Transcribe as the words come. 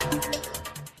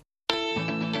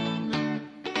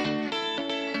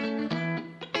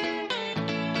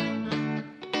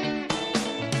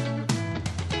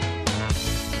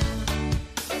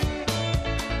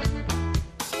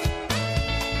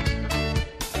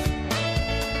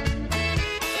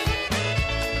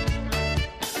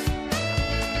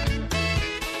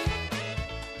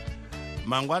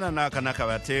Mangwanani akanaka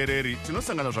vateereri,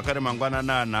 tinosangana zvakare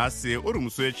mangwanani anhasi uri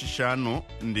musi wechishanu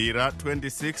ndira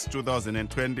 26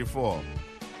 2024.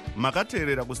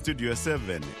 Makateerera kustudio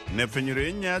 7 nepfenyuro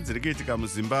yenyaya dziri kuitika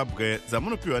muZimbabwe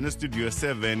dzamunopiwa nestudio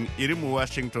 7 iri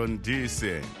muWashington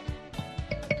DC.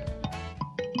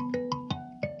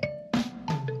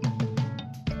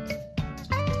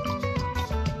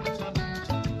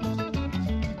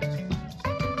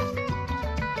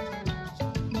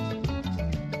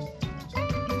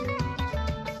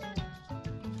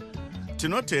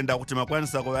 Tinotenda kuti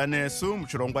makwanisa kuva nesu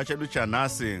muchirongwa chedu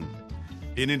chanhasi.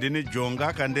 Ini ndini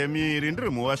Jonga Kandemiri ndiri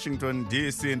muWashington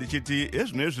DC ndichiti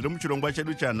ezvino zviri muchirongwa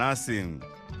chedu chanhasi.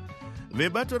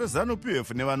 Vebato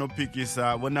reZANU-PF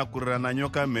nevanopikisa vonakurirana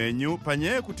nyoka mhenyu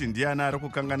panyaya yekuti ndiani ari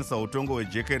kukanganisa utongo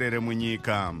hwejekerere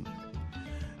munyika.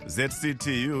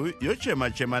 ZCTU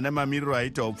yochema-chema nemamiriro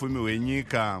aita upfumi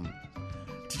hwenyika.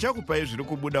 Tichakupai zviri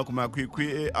kubuda kumakwikwi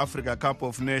eAfrica Cup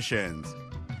of Nations.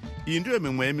 Iyi ndiyo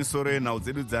mimwe yemisoro yenhau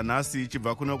dzedu dzanhasi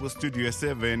ichibva kuno kustudio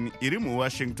 7 iri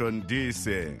muWashington DC.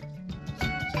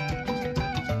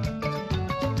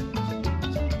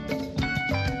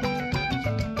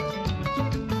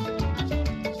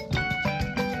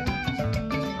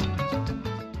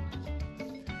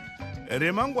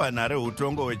 Remangwana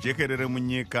reutongo hwejekerere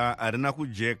munyika harina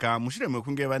kujeka mushure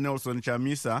mekunge vaNelson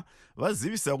Chamisa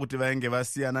vazivisa kuti vainge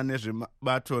vasiyana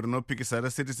nezvebato rinopikisa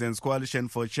reCitizens Coalition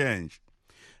for Change.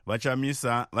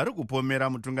 Vachamisa vari kupomera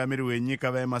mutungamiri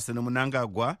wenyika vaEmerson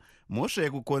Mnangagwa mhosva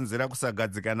yekukonzera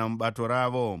kusagadzikana mubato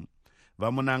ravo.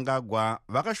 VaMnangagwa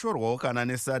vakashorwawo kana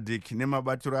neSADC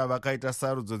nemabatiro avakaita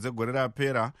sarudzo dzegore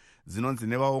rapera dzinonzi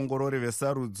nevaongorori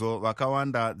vesarudzo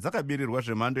vakawanda dzakabirirwa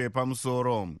zvemhando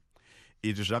yepamusoro.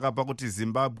 Izvi zvakapa kuti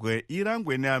Zimbabwe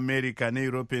irangwe neAmerica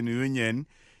neEuropean Union,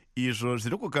 izvo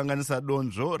zviri kukanganisa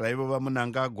donzvo raivo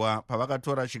vaMnangagwa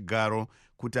pavakatora chigaro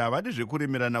kuti havadi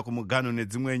zvekurimirana kumuganho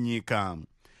nedzimwe nyika.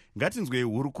 Ngatinzwei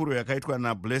hurukuro yakaitwa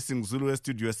naBlessing Zulu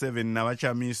westudio 7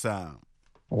 navachamisa.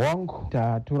 Wangu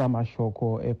tatura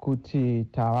mashoko ekuti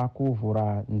tava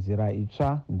kuvhura nzira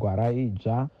itsva, gwara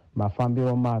idzva,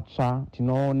 mafambiro matsva.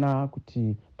 Tinoona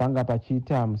kuti panga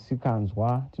pachiita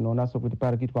musikanzwa, tinoona sokuti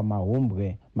pari kuitwa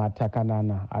mahumbwe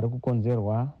matakanana ari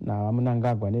kukonzerwa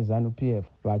navaMnangagwa neZANU-PF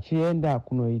vachienda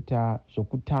kunoita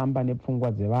zvokutamba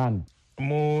nepfungwa dzevanhu.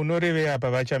 Munorevei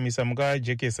apa vachamisa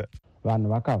mukajekesa? Vanhu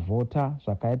vakavhota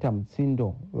zvakaita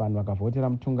mutsindo, vanhu vakavhotera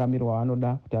mutungamiri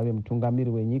wavanoda kuti ave mutungamiri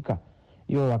wenyika.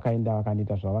 Ivo vakaenda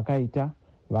vakanoita zvavakaita,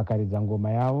 vakaridza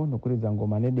ngoma yavo nokuridza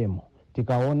ngoma nedemo.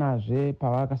 Tikaonazve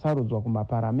pavakasarudzwa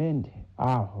kumaparamende,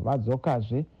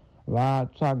 vadzokazve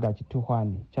vatsvaga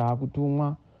chituhwani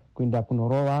chaakutumwa kuenda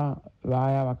kunorova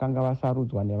vaya vakanga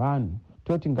vasarudzwa nevanhu.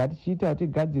 Toti ngatichiita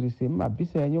tigadzirise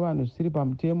mumabvisa enyu vanhu zvisiri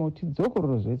pamutemo,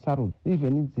 tidzokororozve sarudzo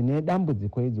even dzine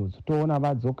dambudziko idzodzo. Toona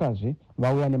vadzokazve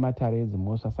vauya nematare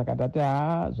edzimhosva. Saka tati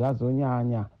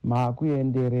zvazonyanya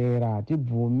makuenderera,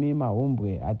 hatibvumi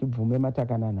mahumbwe, hatibvume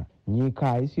matakanana. Nyika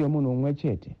haisi yomunhu umwe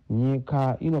chete,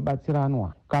 nyika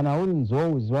inobatsiranwa. Kana uri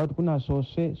nzou ziva kuti kuna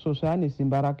svosve ane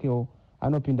simba rakewo,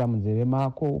 anopinda munzeve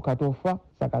mako ukatofa.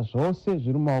 Saka zvose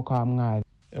zviri mumaoko aMwari.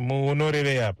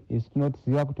 Munorevei apa? Isi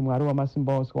tinoziva kuti Mwari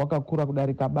wamasimba ose wakakura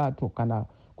kudarika bato kana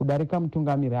kudarika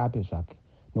mutungamiri ape zvake,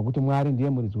 nokuti Mwari ndiye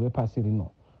muridzi wepasi rino.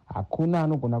 Hakuna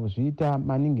anogona kuzviita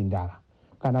maningi ndara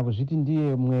kana kuzviti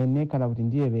ndiye mwene kana kuti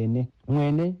ndiye vene.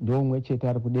 Mwene ndio umwe chete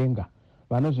ari kudenga.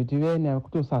 Vanozviti vene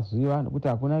kutosaziva nokuti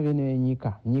hakuna vene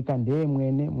venyika. Nyika ndeye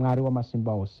mwene, Mwari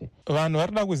wamasimba ose. Vanhu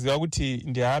varida kuziva kuti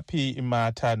ndiapi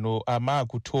matanho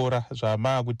amaakutora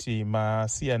zvamaakuti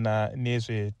masiyana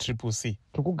nezveCCC.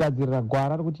 Tikugadzirira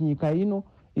gwara rokuti nyika ino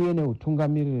ive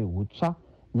neutungamiriri hutsva,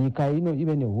 nyika ino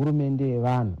ive nehurumende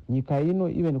yevanhu, nyika ino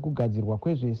ive nekugadzirwa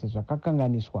kwezvese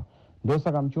zvakakanganiswa.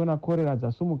 Ndosaka muchiona korera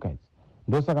dzasumuka idzi,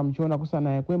 ndosaka muchiona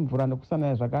kusanaya kwemvura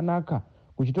nekusanaya zvakanaka,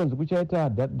 kuchitonzi kuchaita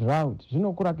drought.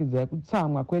 Zvinokurakidza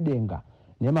kutsamwa kwedenga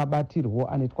nemabatirwo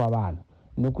anoitwa vanhu,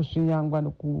 nekusvinyangwa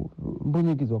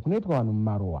nekumbunyikidzwa kunoitwa vanhu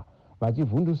mumaruwa,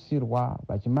 vachivhundusirwa,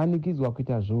 vachimanikidzwa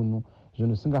kuita zvinhu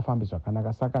zvisingafambi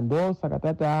zvakanaka. Saka ndosaka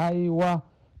tati aiwa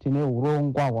tine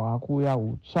urongwa hwaakuuya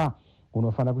hutsva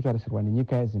hunofanira kutarisirwa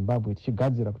nenyika yeZimbabwe,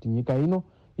 tichigadzira kuti nyika ino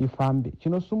ifambe.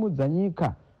 Chinosumudza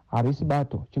nyika harisi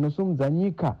bato, chinosumudza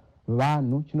nyika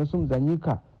vanhu, chinosumudza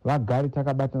nyika vagari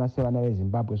takabatana sevana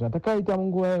veZimbabwe, zvatakaita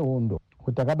munguva yehondo.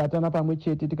 kuti takabatana pamwe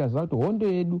chete tikaziva kuti hondo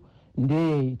yedu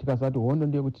ndeyei, tikaziva kuti hondo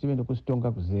ndeye kuti tive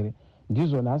nekusitonga kuzere.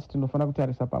 Ndizvona asi tinofanira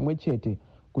kutarisa pamwe chete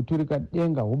kuturika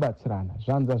denga hubatsirana,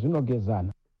 zvanza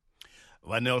zvinogezana.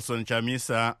 vaNelson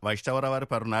Chamisa vachitaura vari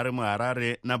parunhare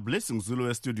muHarare naBlessing Zulu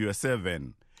westudio 7.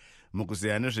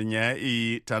 mukuziya nezvenyaya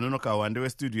iyi, Tanonoka Wande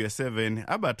westudio 7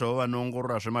 abatawo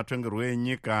vanoongorora zvematongerwo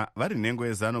enyika vari nhengo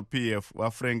yeZANU-PF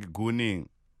waFrank Guni.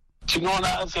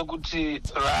 Tinoona sekuti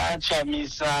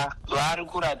vaChamisa vari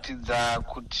kuratidza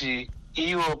kuti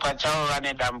ivo pachavo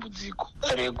vane dambudziko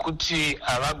rekuti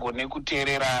havagone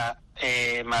kuteerera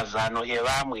mazano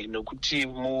evamwe, nekuti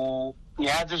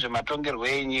munyaya dzezvematongerwo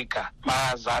enyika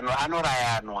mazano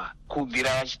anorayanwa.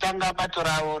 Kubvira vachitanga bato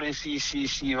ravo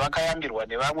reCCC vakayambirwa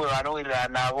nevamwe vanowirirana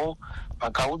navo,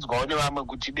 vakaudzwawo nevamwe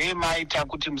kuti dei maita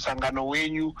kuti musangano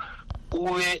wenyu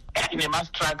uve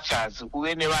nemastructures,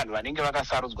 uve nevanhu vanenge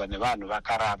vakasarudzwa nevanhu,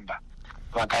 vakaramba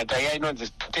vakaita iya inonzi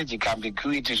strategic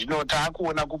ambiguity. Zvino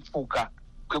taakuona kupfuka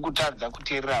kwekutadza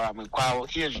kuteerera vamwe kwavo.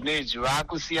 Iye zvino izvi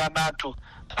vaakusiya bato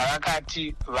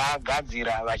ravakati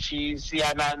vagadzira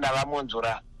vachisiyana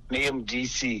navamonzora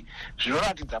neMDC.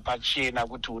 Zvinoratidza pachena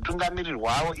kuti utungamiriri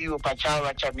hwavo ivo pachavo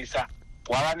vaChamisa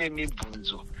hwava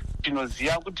nemibvunzo.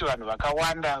 Tinoziva kuti vanhu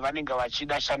vakawanda vanenge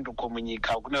vachida shanduko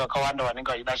munyika, kune vakawanda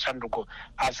vanenge vachida shanduko,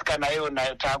 asi kana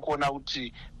iyona taakuona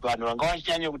kuti vanhu vanga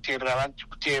vachinyanya kuteerera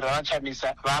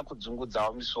vaChamisa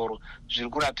vaakudzungudzawo misoro. Zviri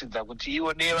kuratidza kuti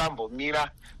ivo dei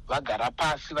vambomira vagara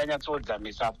pasi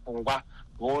vanyatsodzamisa pfungwa,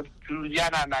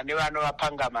 voyanana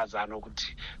nevanovapanga mazano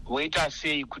kuti voita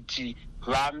sei kuti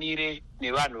vamire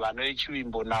nevanhu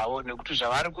vanochivimbo navo, nekuti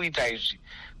zvavari kuita izvi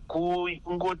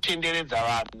kungotenderedza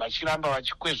vanhu, vachiramba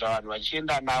vachikwezva vanhu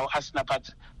vachienda navo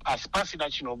asi pasina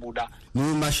chinobuda.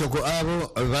 Mumashoko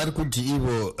avo vari kuti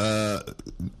ivo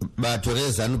bato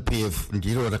reZANU-PF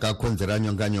ndiro rakakonzera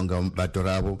nyonganyonga bato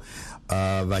ravo,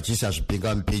 vachiisa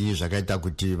zvipinga mupinyi zvakaita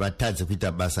kuti vatadze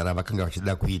kuita basa ravakanga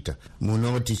vachida kuita.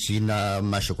 Munoti china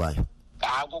mashoko ayo?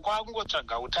 Hako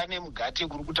kwakungotsvaga utane mugati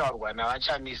kuri kutaurwa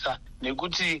navaChamisa,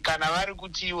 nekuti kana vari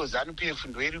kuti ivo ZANU-PF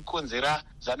ndio iri kukonzera,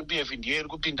 ZANU-PF ndiyo iri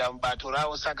kupinda mubato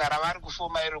ravo, saka ravari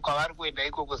kufoma iro kwavari kuenda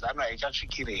ikoko ZANU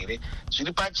haichasvikire here?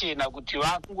 Zviri pachena kuti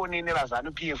vakungonenera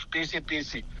ZANU-PF pese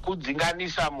pese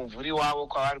kudzinganisa mumvuri wavo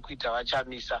kwavari kuita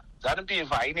vaChamisa. ZANU-PF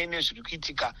haine nezviri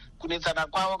kuitika, kunetsana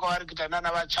kwavo kwavari kuita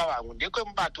nana vaChavangu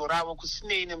ndekwemubato ravo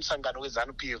kusinei nemusangano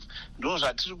weZANU-PF. Ndo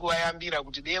zvatiri kuvayambira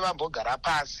kuti dei vambogara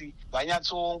pasi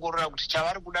vanyatsoongorora kuti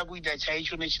chavari kuda kuita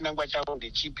chaicho nechinangwa chavo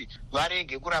ndechipi,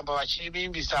 varege kuramba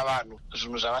vachivimbisa vanhu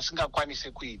zvinhu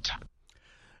zvavasingakwanisi kuita.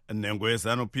 Nhengo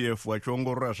yeZANU-PF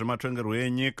vachiongorora zvematongerwo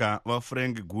enyika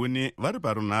vaFrank Guni vari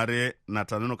parunhare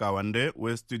naTanonoka Wande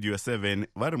westudio 7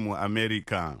 vari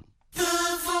muAmerica.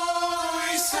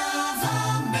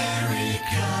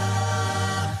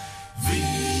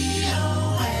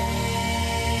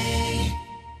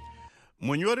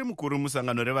 Munyori mukuru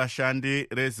musangano revashandi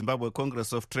reZimbabwe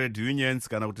Congress of Trade Unions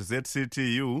kana kuti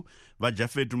ZCTU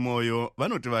vaJafet Moyo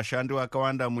vanoti vashandi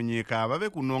vakawanda munyika vave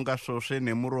kunonga svosve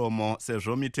nemuromo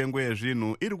sezvo mitengo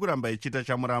yezvinhu iri kuramba ichiita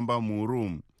chamuramba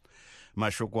mhuru.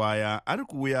 Mashoko aya ari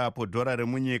kuuya apo dhora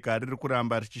remunyika riri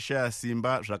kuramba richishaya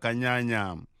simba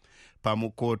zvakanyanya.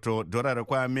 Pamukoto dhora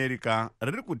rekuAmerica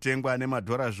riri kutengwa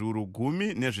nemadhora zviuru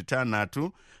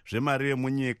 16 zvemari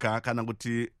yemunyika kana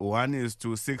kuti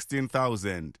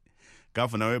 1:16,000.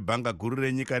 Gavana webhanga guru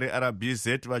renyika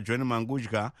reRBZ vaJohn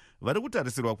Mangudya vari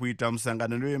kutarisirwa kuita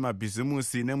musangano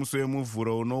wemabhizimusi nemusi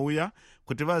wemuvhuro unouya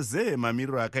kuti vazehe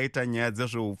mamiriro akaita nyaya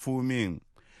dzezveupfumi.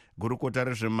 Gurukota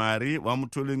rezvemari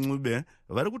vaMutoli Ncube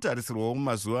vari kutarisirwawo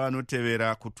mumazuva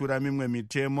anotevera kutura mimwe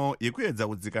mitemo yekuedza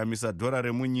kudzikamisa dhora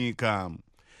remunyika.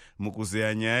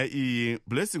 Mukuzeya nyaya iyi,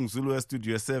 Blessing Zulu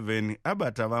westudio 7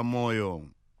 abata vamoyo.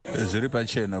 Zviri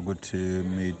pachena kuti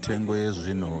mitengo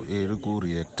yezvinhu iri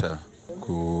kureacta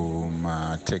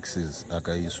kumataxes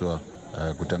akaiswa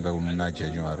kutanga muna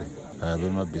January.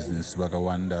 Vemabhizinesi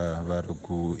vakawanda vari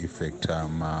kueffecta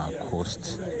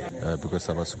macost because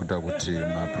havasi kuita kuti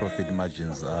maprofit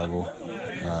margins avo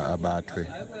abatwe.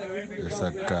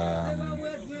 Saka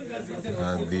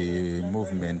the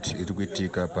movement iri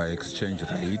kuitika paexchange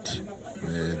rate,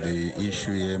 the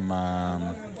issue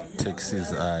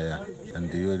yemataxes aya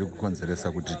ndiyo iri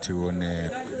kukonzeresa kuti tione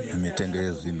mitengo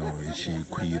yezvinhu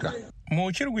ichikwira.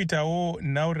 Muchiri kuitawo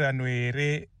nhaurirano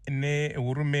here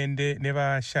nehurumende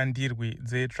nevashandirwi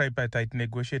dzeTripartite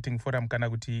Negotiating Forum kana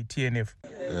kuti TNF?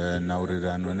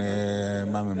 Nhaurirano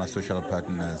nemamwe masocial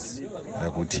partners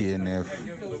kuTNF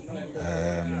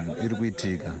iri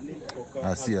kuitika,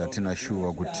 asi hatina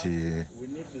shuwa kuti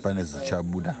pane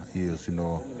zvichabuda iyo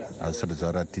zvino hazvisati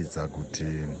zvaratidza kuti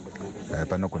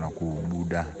panogona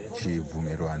kubuda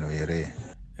chibvumirwano here.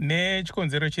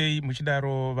 Nechikonzero chei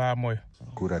muchidaro vamoyo?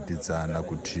 Kuratidzana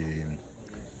kuti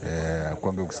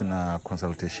kwange kusina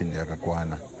consultation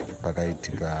yakakwana,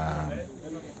 pakaitika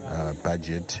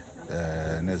budget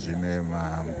nezvimwe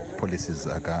mapolicies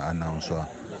akaanaunswa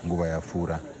nguva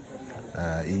yapfuura.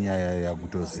 Inyaya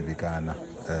yakutozivikana,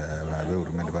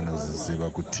 vehurumende vanoziva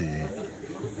kuti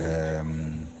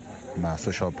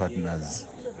ma-social partners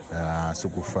haasi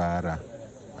kufara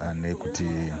nekuti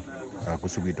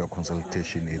hakusi kuitwa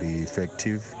consultation iri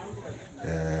effective.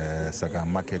 Saka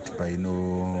market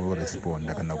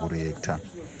painoresponda kana kureacta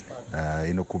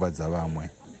inokuvadza vamwe.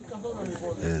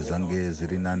 Zvange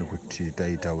zviri nani kuti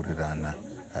taitaurirana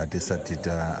hatisati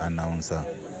taanaunsa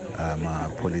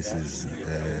mapolicies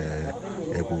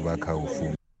ekuvaka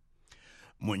ufumi.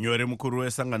 Munyori mukuru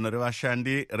wesangano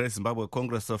revashandi reZimbabwe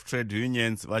Congress of Trade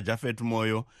Unions vaJafet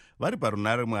Moyo vari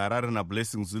parunare muHarare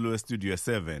naBlessing Zulu weStudio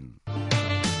 7.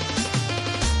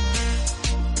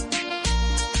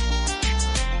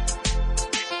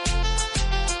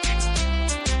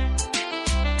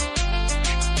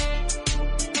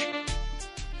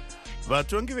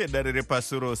 Vatongi vedare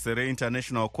repasi rose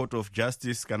reInternational Court of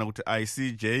Justice kana kuti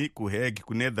ICJ kuHague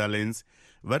kuNetherlands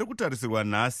vari kutarisirwa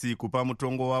nhasi kupa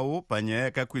mutongo wavo panyaya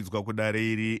yakakwidzwa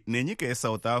kudare iri nenyika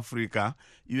yeSouth Africa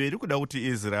iyo iri kuda kuti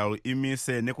Israel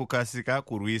imise nekukasika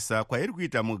kurwisa kwairi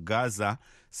kuita muGaza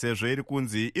sezvo iri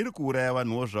kunzi iri kuuraya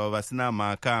vanhuwo zvavo vasina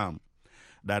mhaka.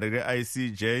 Dare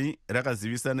reICJ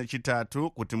rakazivisa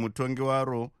nechitatu kuti vatongi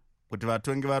varo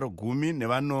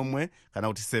 10 kana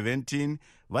kuti 17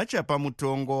 vachapa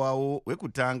mutongo wavo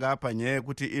wekutanga panyaya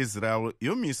yekuti Israel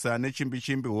yomisa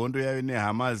nechimbi-chimbi hondo yayo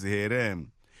neHamas here.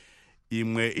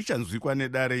 Imwe ichanzwikwa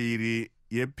nedare iri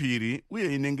yepiri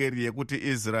uye inenge iri yekuti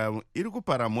Israel iri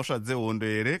kupara mhosva dzehondo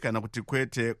here kana kuti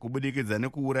kwete kubudikidza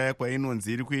nekuuraya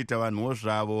kwainonzi iri kuita vanhuwo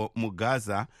zvavo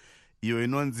muGaza, iyo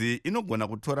inonzi inogona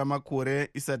kutora makore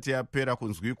isati yapera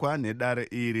kunzwikwa nedare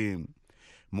iri.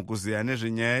 Mukuziya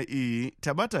nezvenyaya iyi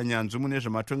tabata nyanzvi mune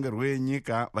zvematongerwo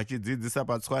enyika vachidzidzisa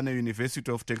paTswane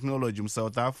University of Technology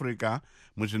muSouth Africa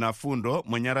muzvinafundo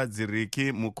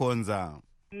Munyaradziriki Mukonza.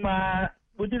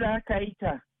 Mabudiro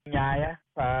akaita nyaya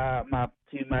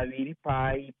pamativi maviri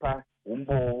paaipa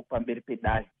umbowo pamberi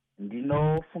pedare,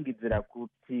 ndinofungidzira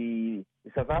kuti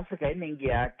South Africa inenge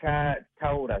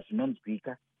yakataura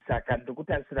zvinonzwika. Saka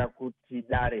ndikutarisira kuti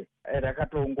dare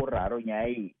rakatoongorora haro nyaya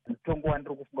iyi. Mutongo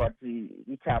wandiri kufunga kuti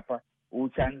ichapa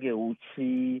uchange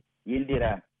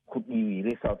uchiendera kudivi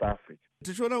reSouth Africa.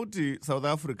 Tichiona kuti South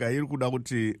Africa iri kuda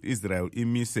kuti Israel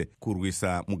imise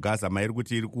kurwisa muGaza mairi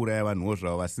kuti iri kuuraya vanhuwo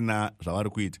zvavo vasina zvavari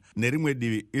kuita. Nerimwe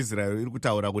divi Israel iri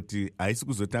kutaura kuti haisi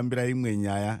kuzotambira imwe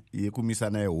nyaya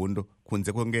yekumisana yehondo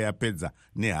kunze kwenge yapedza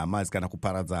neHamas kana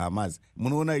kuparadza Hamas.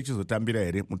 Munoona ichizotambira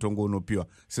here mutongo unopiwa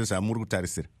sezvamuri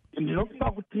kutarisira?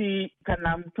 Ndinofunga kuti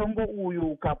kana mutongo uyu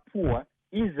ukapuwa,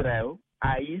 Israel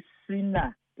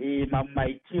haisina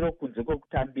maitiro kunze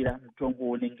kwekutambira mutongo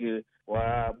unenge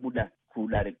wabuda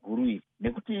kudare guru iri,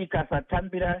 nekuti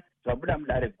ikasatambira zvabuda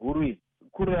mudare guru iri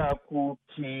kureva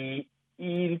kuti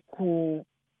iri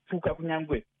kutuka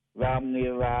kunyangwe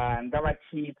vamwe vanga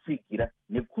vachitsigira,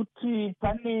 nekuti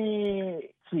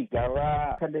pane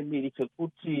chigava kandemiri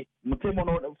chekuti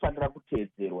mutemo unofanira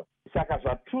kuteedzerwa. Saka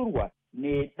zvaturwa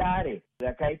nedare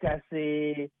rakaita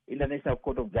seInternational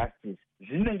Court of Justice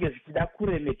zvinenge zvichida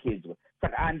kuremekedzwa.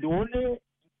 Saka handione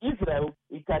Israel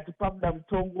ikati pabuda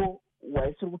mutongo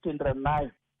waisiri kutenderana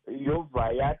nayo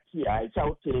yobva yati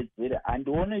haichauteedzera,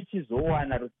 handione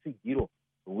ichizowana rutsigiro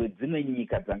rwedzimwe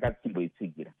nyika dzanga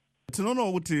dzichimboitsigira.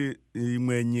 Tinoonawo kuti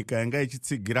imwe nyika yanga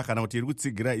ichitsigira kana kuti iri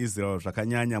kutsigira Israel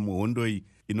zvakanyanya muhondo iyi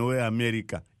inove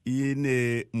America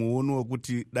ine muono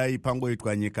wekuti dai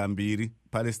pangoitwa nyika mbiri,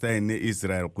 Palestine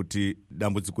neIsrael, kuti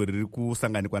dambudziko riri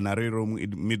kusanganikwa naro iro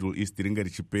muMiddle East ringe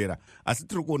richipera. Asi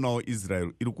tiri kuonawo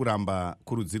Israel iri kuramba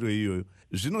kurudziro iyoyo.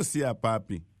 Zvinosiya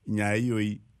papi nyaya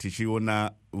iyoyi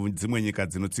tichiona dzimwe nyika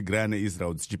dzinotsigirana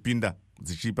neIsrael dzichipinda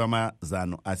dzichipa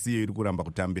mazano asi iyo iri kuramba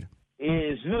kutambira?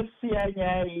 Zvinosiya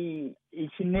nyaya iyi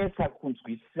ichinetsa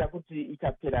kunzwisisa kuti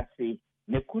ichapera sei,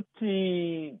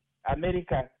 nekuti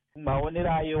America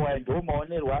maonero ayo ndo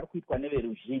maonero ari kuitwa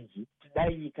neveruzhinji.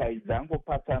 Dai nyika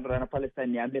dzangopatsanurana,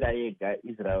 Palestine yamira yega,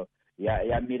 Israel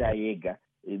yamira yega,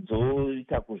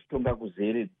 dzoita kuzvitonga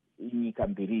kuzere nyika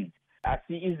mbiri idzi.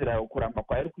 Asi Israel kuramba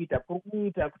kwairi kuita kuri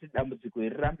kuita kuti dambudziko iri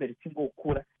rirambe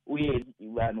richingokura uye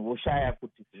vanhu voshaya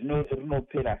kuti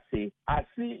rinopera sei.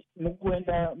 Asi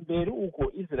mukuenda mberi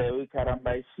uko, Israel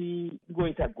ikaramba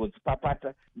ichingoita godzi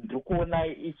papata, ndiri kuona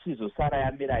ichizosara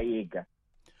yamira yega.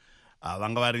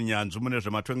 vanga vari nyanzvi mune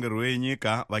zvematongerwo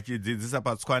enyika vachidzidzisa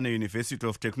paTshwane University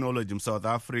of Technology muSouth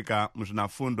Africa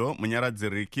muzvinafundo munyaradzi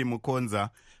Riki Mukonza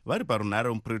vari parunhare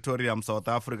muPretoria muSouth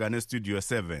Africa neStudio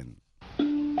 7.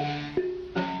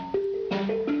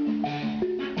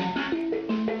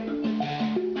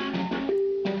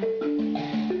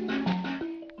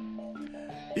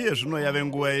 Iye zvino yave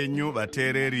nguva yenyu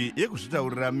vateereri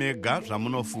yekuzvitaurira mega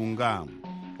zvamunofunga.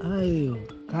 Aiyo,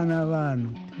 kana vanhu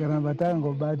tikaramba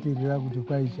tangobatirira kuti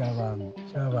kwai chavangu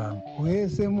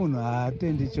wese munhu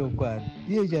haatendi chokwadi.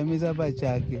 Iye Chamisa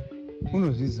pachake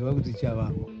unozviziva kuti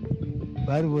chavangu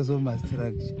vari vose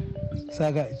mumastructure.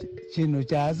 Saka chinhu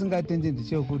chaasingatendi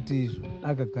ndechekuti izvo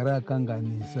akagara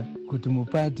akanganisa kuti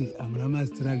mupati hamuna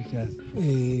mastructures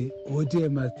wotiye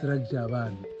mastructure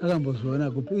vanhu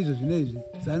akambozviona kupi izvo zvinezvi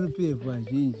ZANU-PF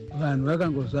vazhinji vanhu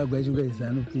vakangozvagwa chingai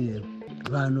ZANU-PF,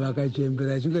 vanhu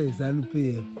vakachembera chingai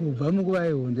ZANU-PF kubva munguva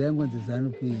yehondo yangonzi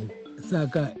ZANU-PF.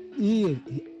 Saka iye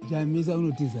Chamisa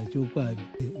unotiza chokwadi,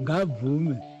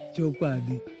 ngabvume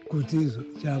chokwadi kuti izvo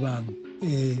chavangu.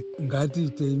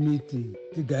 Ngatiitei meeting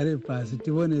tigare pasi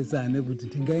tionesane kuti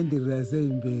tingaenderera sei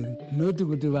mberi, noti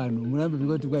kuti vanhu murambe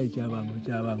mingoti kwai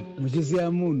chavangu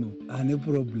muchisiya munhu ane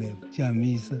problem.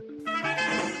 Chamisa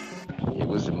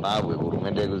yekuZimbabwe,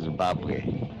 hurumende yekuZimbabwe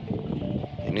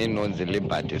ini inonzi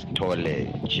Liberty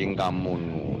Stole, chinga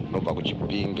munhu nobva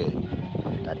kuChipinge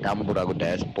tatambura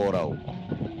kudiaspora uko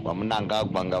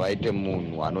kwamunangagwa ngavaite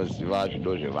munhu anoziva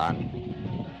zvido zvevanhu,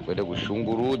 kwete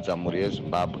kushungurudza mhuri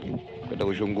yeZimbabwe, kwete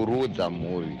kushungurudza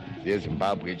mhuri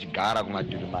yeZimbabwe ichigara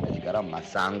kumaturimana ichigara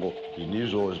mumasango. Ini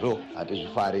izvozvo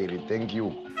hatizvifariri. Thank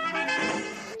you.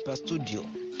 Pastudio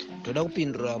toda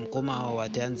kupindura mukoma wavo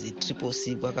wati anzi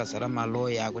C kwakazara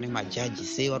maloya kune majaji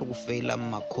sei vari kufeila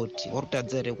mumakoti, vari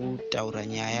kutadza here kutaura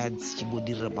nyaya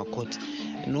dzichibudirira makoti.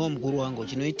 Inowo mukuru wangu,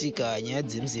 chinoitika nyaya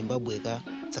dzemuZimbabwe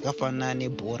dzakafanana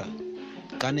nebhora.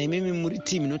 Kana imimi muri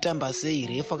timu inotamba sei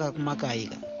refu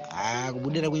akakumakaika,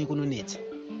 kubudira kwenyu kunonetsa,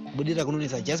 kubudira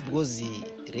kunonetsa just because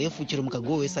refu chero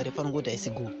mukagowesa refu anongoti haisi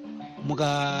go,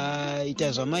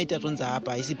 mukaita zvamaita tonzi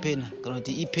apa haisi pena kana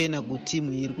kuti ipena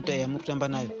kutimu iri muri kutamba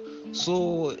nayo.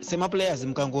 So semaplayers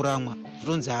mukangoramwa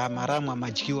zvitonzi maramwa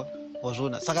madyiwa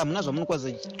wazvona. Saka muna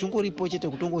zvamunokwaza tongoripo chete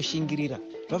kutongoshingirira.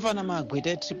 Zvafana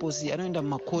magweta C anoenda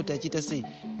mumakoti achiita sei,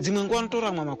 dzimwe nguva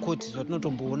anotoramwa makoti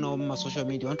zvatinotomboonawo mumasocial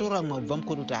media, vanotoramwa kubva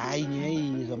mukoti kuti hai nyaya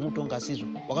iyi zvamunotonga sizvo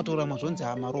wakatoramwa zvonzi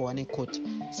marohwa nekoti.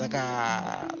 Saka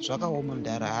zvakaoma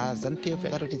mudhara. ZANU-PF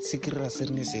yakatotitsikirira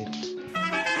seri neseri.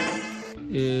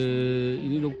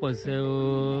 Ini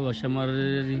ndokukwanisawo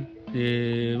vashamariri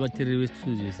vateereri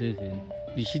veStudio 7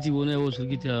 ndichiti vonaiwo zviri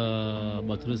kuita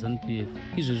bato reZANU-PF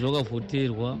izvozvo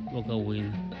vakavhoterwa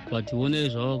vakawina, but vonai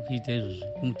zvavakuita izvozvo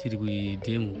kumutiri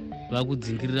kwedhemu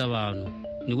vakudzingirira vanhu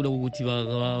nekuda kwokuti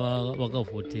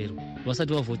vakavhoterwa.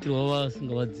 Vasati vavhoterwa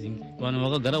vasingavadzingi vanhu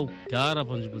vakagara kudhara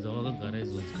panzvimbo dzavakagara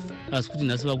izvozvo, asi kuti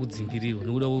nhasi vakudzingirirwa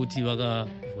nekuda kwokuti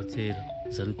vakavhotera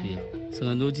ZANU-PF.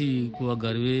 Saka ndoti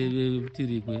kuvagari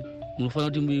vemutirikwe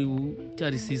munofanira kuti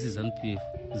mutarisise ZANU-PF.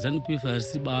 ZANU-PF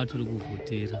harisi bato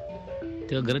rekuvhotera.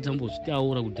 Takagara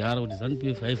tambozvitaura kudhara kuti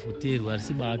ZANU-PF haivhoterwa,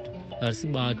 harisi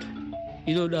bato.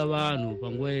 Inoda vanhu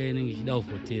panguva inenge ichida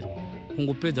kuvhoterwa.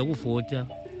 Kungopedza kuvhota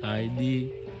haidi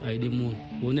munhu.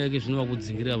 Oneke zvino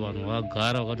vakudzingirira vanhu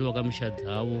vakagara vakatovaka misha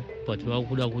dzavo but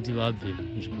vakuda kuti vabve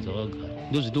munzvimbo dzavakagara.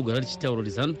 Ndozvitogara tichitaura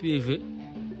kuti ZANU-PF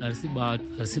harisi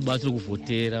bato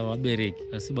rekuvhotera vabereki,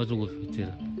 harisi bato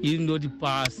rekuvhotera. Iri ndoti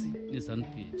pasi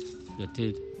neZANU-PF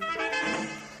yatete.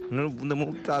 Munobvunza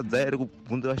mutadza here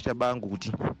kubvunza vashabangu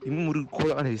kuti imi muri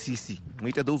kukora vanhu vesisi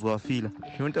mweitadza kuzovafila.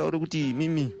 Zvinotaura kuti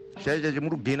imimi chacho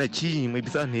muri kugena chinyi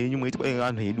mweipisa vanhu henyu mweiti kwai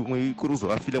vanhu hedu mweikora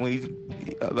kuzovafila,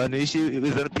 vanhu veshe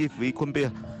veZANU-PF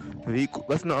veikombeya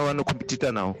vasina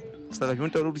vanokompitita navo. Saka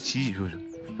zvinotaura kuti chii izvozvo?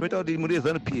 Zvinotaura kuti muri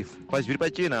veZANU-PF pazviri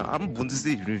pachena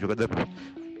hamubvunzisi zvinhu zvakadaro.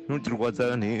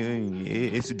 Zvinotirwadza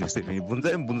eStudio 7.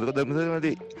 Bvunzai mibvunzo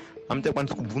yakadaro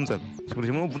hamuchakwanisi kubvunza. Zvimwe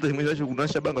zvamunobvunza zvimwe zvacho kuna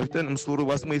shabanga zviita nemusoro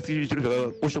vasi mweisi chiro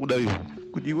zvakakosha kudai izvo.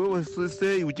 Kuti iwewe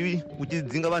sei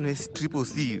uchidzinga vanhu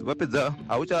veC vapedza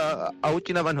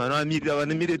hauchina vanhu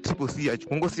vanomirira C yacho,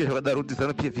 ungosiya zvakadaro kuti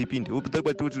ZANU-PF ipinde wopedza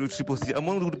kubati kuti C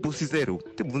amoni kuti posisa here.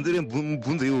 Tibvunzire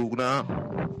mibvunzo iwo kuna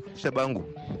shabangu.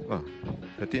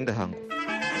 Zvatenda hangu.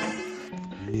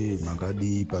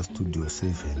 Makadi paStudio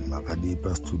 7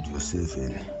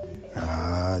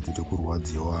 tiri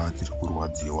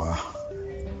kurwadziwa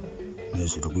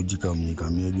nezviri kuitika munyika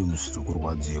medu, zviri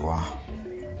kurwadziwa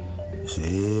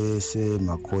zvese.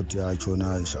 Makoti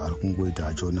achona zvaari kungoita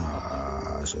achona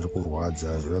zviri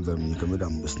kurwadza, zviradza munyika medu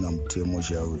hamusina mutemo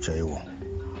chaiwo.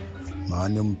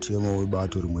 maane mutemo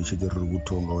webato rimwe chete riri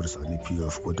kutonga uri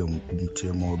ZANU-PF, kwete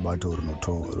mutemo webato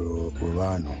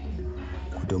wevanhu,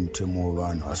 kwete mutemo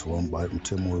wevanhu asi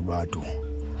mutemo webato.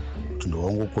 Kuti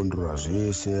ndowangokondorora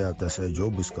zvese. After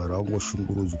saJob Sikara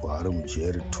angoshungurudzwa ari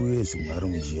mujere 2 years munhu ari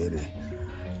mujere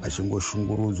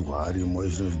achingoshungurudzwa arimo.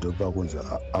 Izvino zvindopa kunzi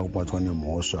akubatwa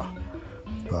nemhosva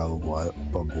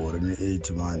pagore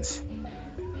ne8 months.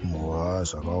 Mhova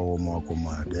zvakaoma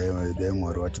vakomana. Dai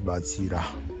Mwari vatibatsira,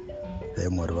 dai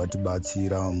Mwari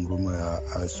vatibatsira, murume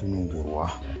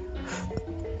asunungurwa.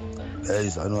 Dai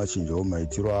ZANU vachinjawo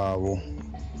maitiro avo,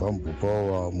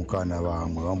 vambopawo mukana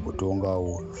vamwe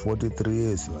vambotongawo 43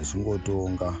 years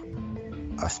vachingotonga,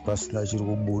 asi pasina chiri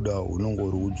kubuda,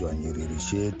 unongori udzvanyiriri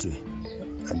chete.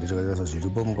 Andikatarisa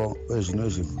zviripo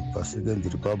zvinozvi paSecond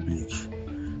Republic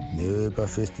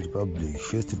nepaFirst Republic.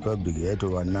 First Republic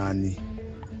yaitova nani.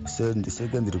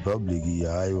 Second Republic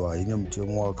yaiwa ine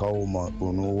mutemo wakaoma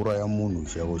unouraya munhu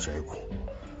chaiko chaiko.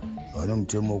 Vane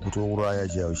mutemo wekutouraya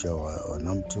chaiko chaiko,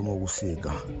 vana mutemo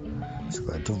wekuseka.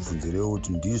 Saka tibvunzirewo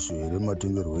kuti ndizvo here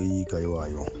matongerwo enyika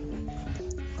iwayo.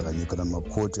 Vakanyika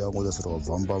namakoti angotasira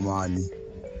vabvambamani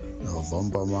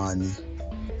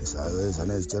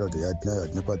zana zichitaura kuti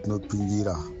hatina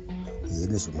patinopindira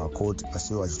nezvemakoti,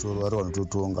 asi vachitori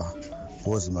vanototonga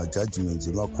because majudgments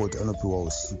emakoti anopiwa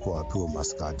usiku, apiwa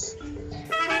masikati.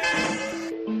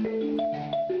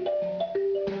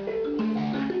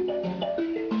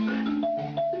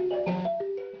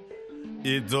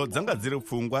 Idzo dzanga dziri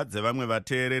pfungwa dzevamwe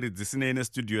vateereri dzisinei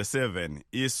nestudio 7.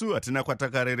 Isu hatina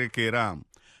kwatakarerekera.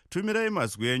 Tumirai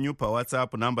mazwi enyu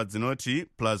paWhatsApp namba dzinoti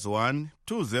 +1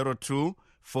 202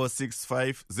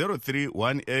 465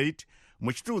 0318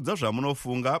 muchitiudza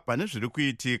zvamunofunga pane zviri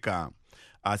kuitika.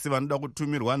 Asi vanoda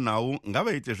kutumirwa nhau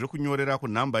ngavaite zvekunyorera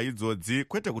kunhamba idzodzi,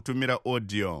 kwete kutumira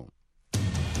audio.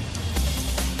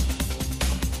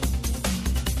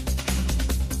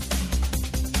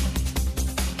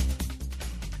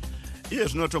 Iye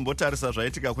zvinotombotarisa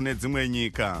zvaitika kune dzimwe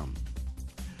nyika.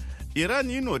 Iran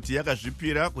inoti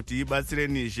yakazvipira kuti ibatsire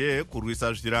Niger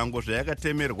kurwisa zvirango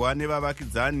zvayakatemerwa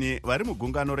nevavakidzani vari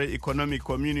mugungano reEconomic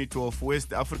Community of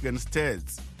West African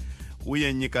States.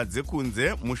 Uye nyika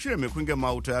dzekunze mushure mekunge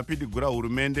mauto yapidigura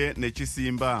hurumende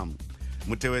nechisimba.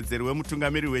 Mutevedzeri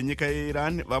wemutungamiri wenyika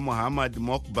yeIran vaMuhammad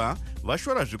Mokba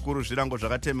vashora zvikuru zvirango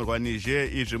zvakatemerwa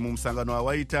Niger izvi mumusangano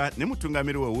wawaita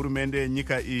nemutungamiri wehurumende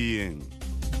yenyika iyi.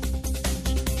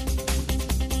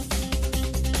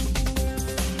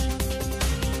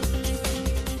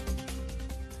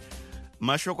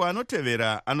 Mashoko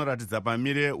anotevera anoratidza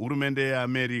pamire hurumende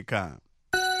yeAmerika.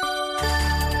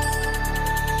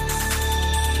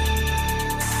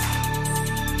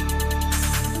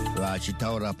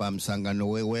 Vachitaura pamusangano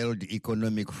weWorld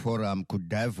Economic Forum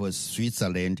kuDavos,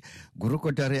 Switzerland,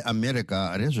 gurukota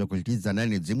reAmerica rezvekudyidzana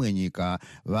nedzimwe nyika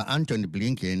vaAntony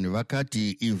Blinken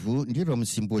vakati ivhu ndiro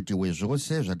musimboti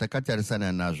wezvose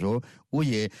zvatakatarisana nazvo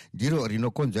uye ndiro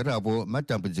rinokonzerawo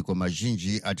matambudziko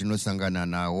mazhinji atinosangana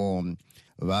nawo.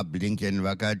 VaBlinken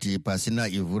vakati pasina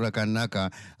ivhu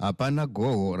rakanaka hapana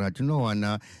goho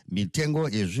ratinowana, mitengo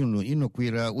yezvinhu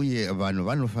inokwira uye vanhu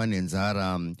vanofa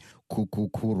nenzara.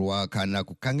 Kukukurwa kana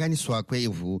kukanganiswa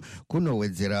kweivhu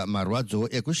kunowedzera marwadzo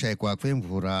ekushayikwa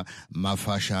kwemvura,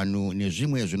 mafashanu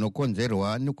nezvimwe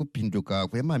zvinokonzerwa nekupinduka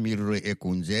kwemamiriro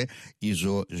ekunze,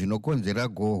 izvo zvinokonzera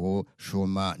goho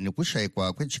shoma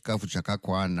nekushayikwa kwechikafu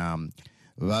chakakwana.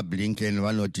 VaBlinken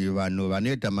vanoti vanhu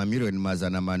vanoita mamiriyoni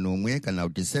 800 kana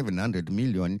kuti 700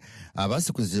 million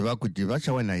havasi kuziva kuti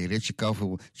vachawana here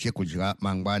chikafu chekudya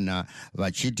mangwana,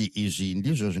 vachiti izvi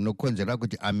ndizvo zvinokonzera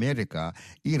kuti America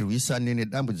irwisane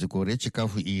nedambudziko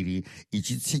rechikafu iri,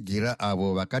 ichitsigira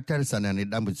avo vakatarisana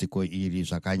nedambudziko iri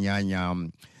zvakanyanya.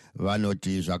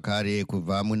 Vanoti zvakare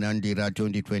kubva munandira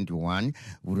 2021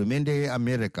 hurumende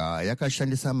yeAmerica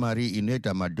yakashandisa mari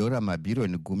inoita madhora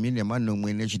mabhirioni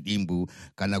 14 nechidimbu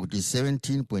kana kuti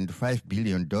 $17.5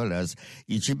 billion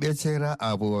ichibetsera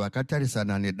avo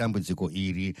vakatarisana nedambudziko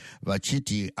iri,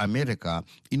 vachiti America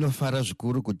inofara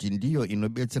zvikuru kuti ndiyo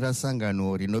inobetsera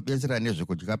sangano rinobetsera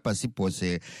nezvekudya pasi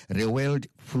pose reWorld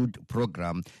Food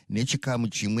Program nechikamu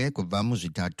chimwe kubva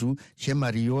muzvitatu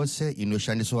chemari yose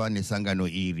inoshandiswa nesangano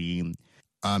iri.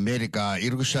 America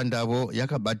iri kushandavo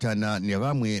yakabatana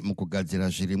nevamwe mukugadzira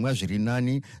zvirimwa zviri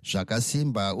nani,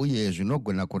 zvakasimba uye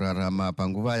zvinogona kurarama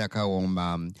panguva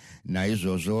yakaoma.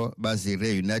 Naizvozvo bazi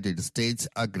reUnited States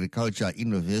Agriculture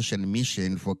Innovation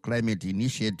Mission for Climate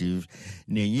Initiative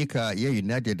nenyika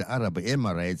yeUnited Arab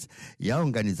Emirates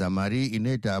yaunganidza mari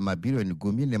inoita mabhirioni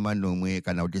 14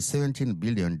 kana kuti $17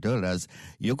 billion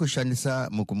yokushandisa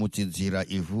mukumutsidzira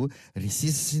ivhu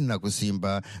risisina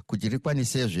kusimba kuti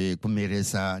rikwanisezve kumeresa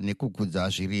kuchengetesa nekukudza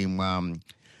zvirimwa.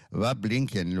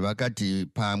 VaBlinken vakati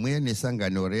pamwe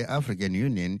nesangano reAfrican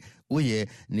Union uye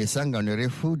nesangano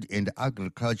reFood and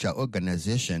Agriculture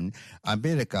Organization,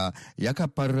 America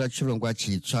yakaparura chirongwa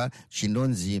chitsva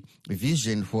chinonzi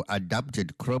Vision for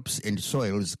Adapted Crops and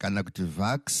Soils kana kuti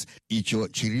VACS, icho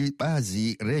chiri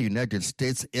bazi reUnited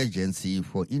States Agency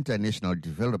for International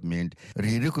Development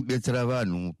riri kubetsera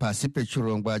vanhu pasi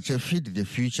pechirongwa cheFeed the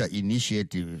Future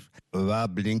Initiative.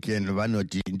 VaBlinken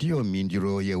vanoti ndiyo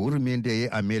mhinduro yehurumende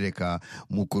yeAmerica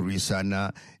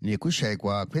mukurwisana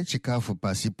nekushayikwa kwechikafu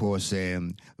pasi pose.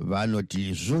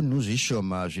 Vanoti zvinhu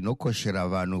zvishoma zvinokoshera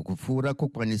vanhu kupfuura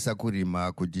kukwanisa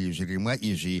kurima kuti zvirimwa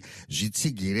izvi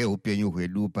zvitsigire upenyu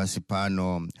hwedu pasi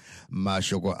pano.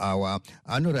 Mashoko awa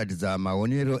anoratidza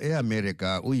maonero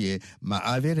eAmerica uye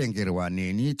maaverengerwa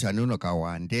neni Tanunoka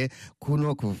Wande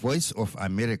kuno kuVoice of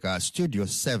America Studio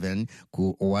 7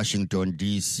 kuWashington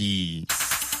DC.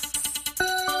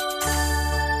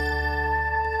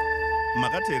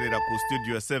 Makateerera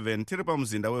kustudio 7 tiri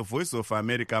pamuzinda weVoice of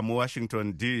America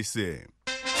muWashington DC.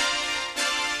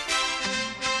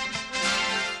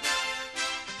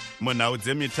 Munhau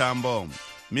dzemitambo.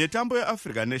 Mitambo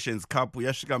yeAfrica Nations Cup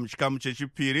yasvika muchikamu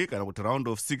chechipiri kana kuti round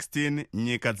of 16.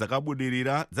 Nyika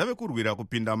dzakabudirira dzave kurwira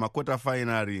kupinda makota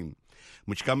finary.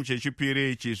 Muchikamu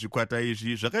chechipiri ichi zvikwata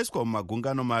izvi zvakaiswa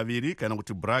mumagungano maviri kana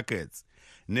kuti brackets.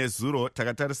 Nezuro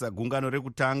takatarisa gungano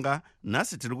rekutanga,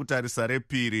 nhasi tiri kutarisa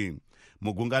repiri.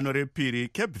 Mugungano repiri,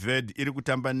 Cape Verde iri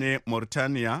kutamba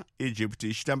neMauritania, Egypt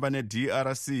ichitamba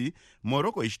neDRC,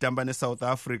 Morocco ichitamba neSouth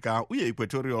Africa uye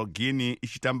Equatorial Guinea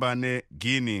ichitamba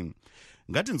neGuinea.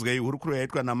 Ngatinzwei hurukuro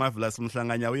yaitwa naMarvelous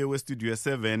Muhlanganya uye westudio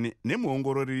 7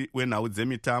 nemuongorori wenhau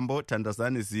dzemitambo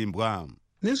Tandazani Zimbwa.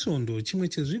 Nesvondo chimwe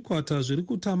chezvikwata zviri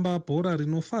kutamba bhora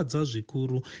rinofadza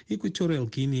zvikuru, Equatorial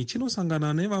Guinea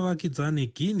chinosangana nevavakidzani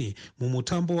Guinea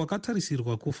mumutambo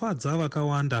wakatarisirwa kufadza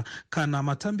vakawanda kana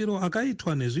matambiro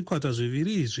akaitwa nezvikwata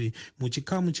zviviri izvi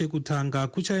muchikamu chekutanga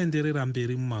kuchaenderera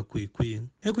mberi mumakwikwi.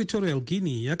 Equatorial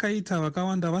Guinea yakaita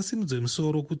vakawanda vasimudze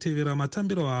musoro kutevera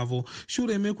matambiro avo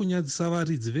shure mekunyadzisa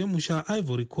varidzi vemusha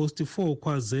Ivory Coast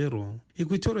 4-0.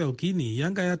 Equatorial Guinea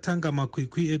yanga yatanga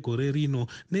makwikwi egore rino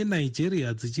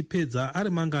neNigeria dzichipedza ari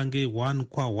mangange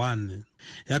 1-1.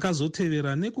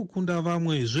 Yakazotevera nekukunda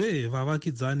vamwezve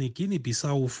vavakidzani Guinea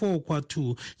Bissau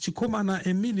 4-2, chikomana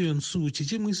Emilion Su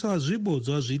chichimwiswa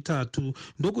zvibodzwa zvitatu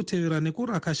ndokutevera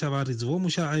nekurakasha varidzi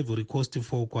vomusha Ivory Coast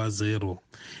 4-0.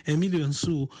 Emilion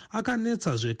Su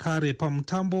akanetsa zvekare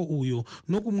pamutambo uyo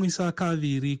nokumwisa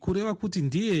kaviri, kureva kuti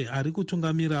ndiye ari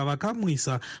kutungamira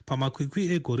vakamwisa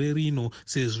pamakwikwi egore rino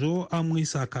sezvo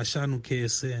amwisa kashanu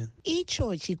kese.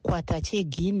 Icho chikwata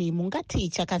cheGuinea mungati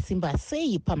chakasimba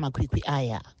sei pamakwikwi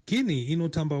aya? Guinea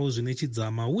inotambawo zvine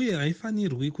chidzama uye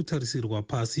haifanirwi kutarisirwa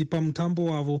pasi pamutambo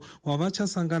wavo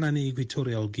wavachasangana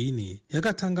neEquatorial Guinea.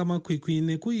 Yakatanga makwikwi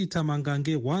nekuita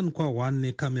mangange 1-1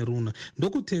 neCameroon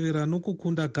ndokutevera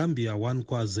nokukunda Gambia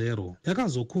 1-0.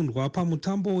 Yakazokundwa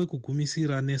pamutambo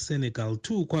wekugumisira neSenegal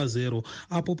 2-0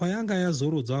 apo payanga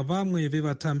yazorodza vamwe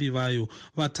vevatambi vayo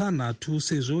vatanhatu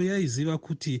sezvo yaiziva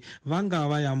kuti vanga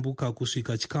vayambuka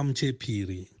kusvika chikamu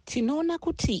chepiri. Tinoona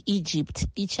kuti Egypt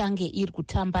ichange iri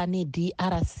kutamba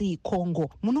neDRC Congo.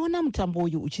 Munoona mutambo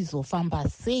uyu uchizofamba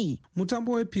sei?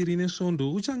 Mutambo wepiri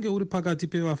nesvondo uchange uri pakati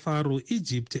pevafaro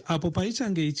Egypt apo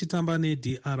paichange ichitamba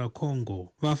neDR Congo.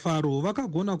 Vafaro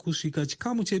vakagona kusvika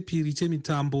chikamu chepiri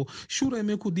chemitambo shure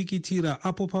mekudikitira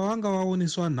apo pavanga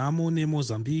vaoneswa nhamo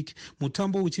neMozambique,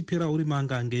 mutambo uchipera uri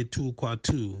mangange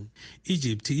 2-2.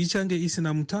 Egypt ichange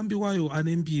isina mutambi wayo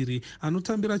ane mbiri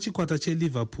anotambira chikwata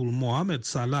cheLiverpool, Mohamed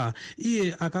Salah,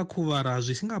 iye akakuvara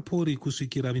zvisingapori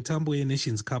kusvikira mitambo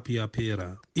yeNations Cup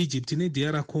yapera. Egypt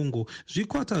neDR Congo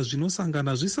zvikwata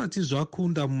zvinosangana zvisati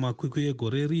zvakunda mumakwikwi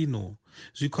egore rino.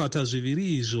 Zvikwata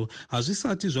zviviri izvo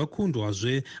hazvisati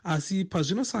zvakundwazve, asi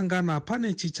pazvinosangana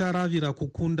pane chicharavira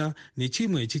kukunda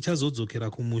nechimwe chichazodzokera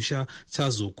kumusha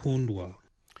chazokundwa.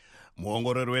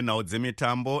 Muongorori wenhau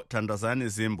dzemitambo Tandazani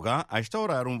Zimbwa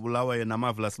achitaura ari mubulawayo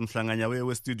naMarvelous Muhlanganya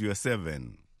westudio 7.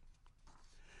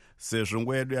 Sezvo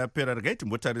nguva yedu yapera, regai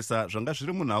timbotarisa zvanga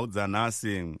zviri munhau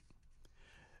dzanhasi.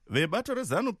 Vebato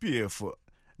reZANU-PF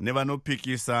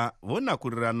nevanopikisa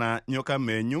vonakurirana nyoka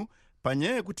mhenyu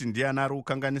panyaya yekuti ndiani ari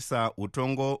kukanganisa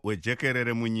utongo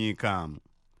hwejekerere munyika.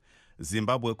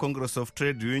 Zimbabwe Congress of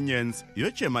Trade Unions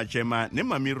yochema-chema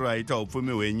nemamiriro aita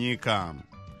upfumi hwenyika.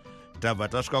 Tabva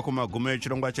tasvika kumagumo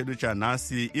echirongwa chedu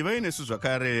chanhasi. Ivai nesu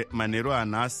zvakare manheru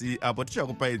anhasi apo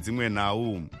tichakupai dzimwe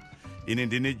nhau. Ini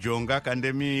ndini Jonga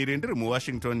Kandemiri ndiri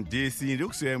muWashington DC,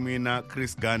 ndikusiyai muina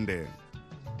Chris Gande.